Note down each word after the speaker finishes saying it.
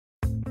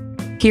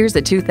Here's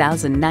a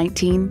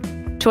 2019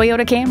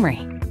 Toyota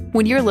Camry.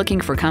 When you're looking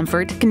for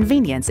comfort,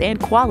 convenience, and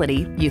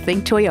quality, you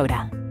think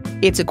Toyota.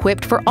 It's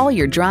equipped for all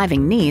your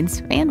driving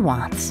needs and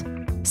wants.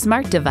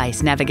 Smart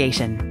device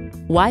navigation,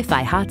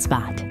 Wi-Fi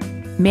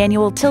hotspot,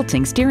 manual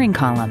tilting steering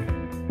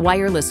column,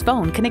 wireless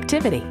phone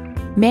connectivity,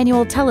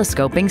 manual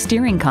telescoping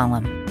steering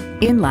column,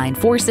 inline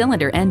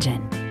 4-cylinder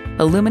engine,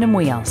 aluminum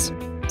wheels,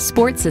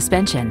 sport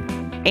suspension,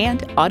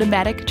 and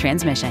automatic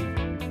transmission.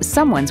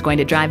 Someone's going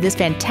to drive this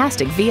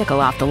fantastic vehicle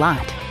off the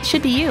lot.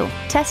 Should be you.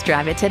 Test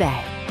drive it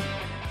today.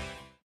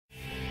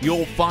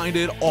 You'll find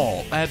it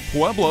all at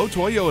Pueblo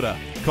Toyota.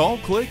 Call,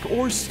 click,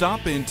 or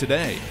stop in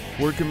today.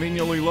 We're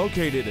conveniently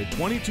located at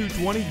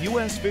 2220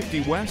 US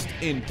 50 West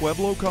in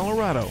Pueblo,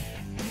 Colorado.